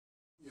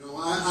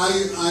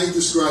I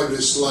describe it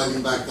as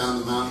sliding back down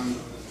the mountain.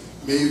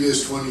 Maybe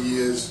there's 20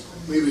 years,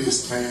 maybe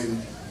there's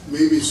 10,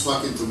 maybe it's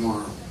fucking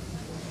tomorrow.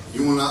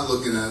 You are not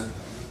looking at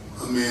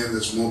a man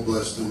that's more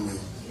blessed than me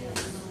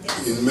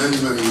in many,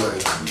 many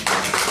ways.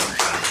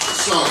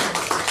 So,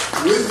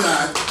 with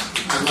that,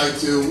 I'd like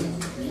to.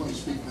 You want to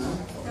speak now?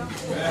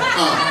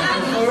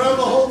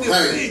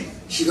 Hey,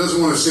 she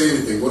doesn't want to say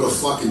anything. What a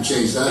fucking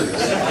change that is.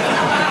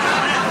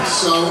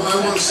 So, I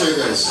want to say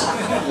this.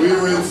 We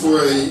were in for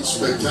a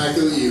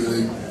spectacular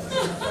evening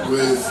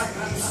with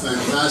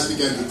fantastic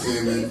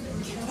entertainment,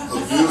 a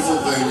beautiful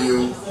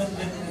venue,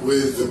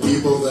 with the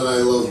people that I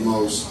love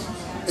most.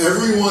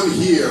 Everyone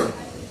here,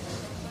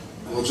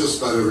 well,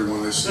 just about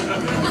everyone I see. I'm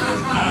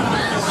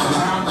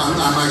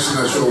actually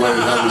not sure why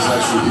that was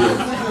actually here.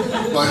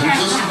 But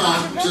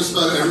just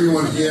about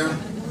everyone here,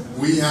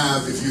 we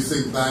have, if you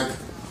think back,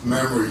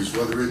 memories,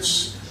 whether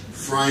it's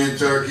frying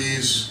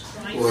turkeys,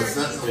 or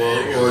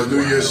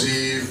New Year's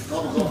Eve,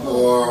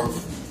 or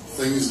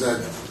things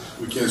that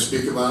we can't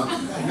speak about. A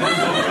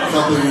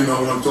couple of you know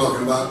what I'm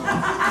talking about.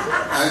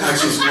 I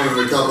actually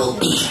supported a couple.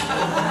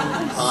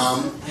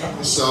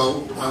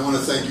 So I want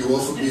to thank you all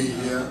for being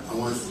here. I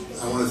want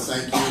to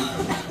thank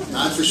you,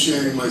 not for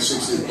sharing my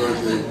 60th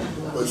birthday,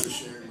 but for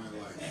sharing my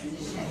life.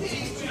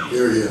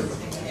 Here.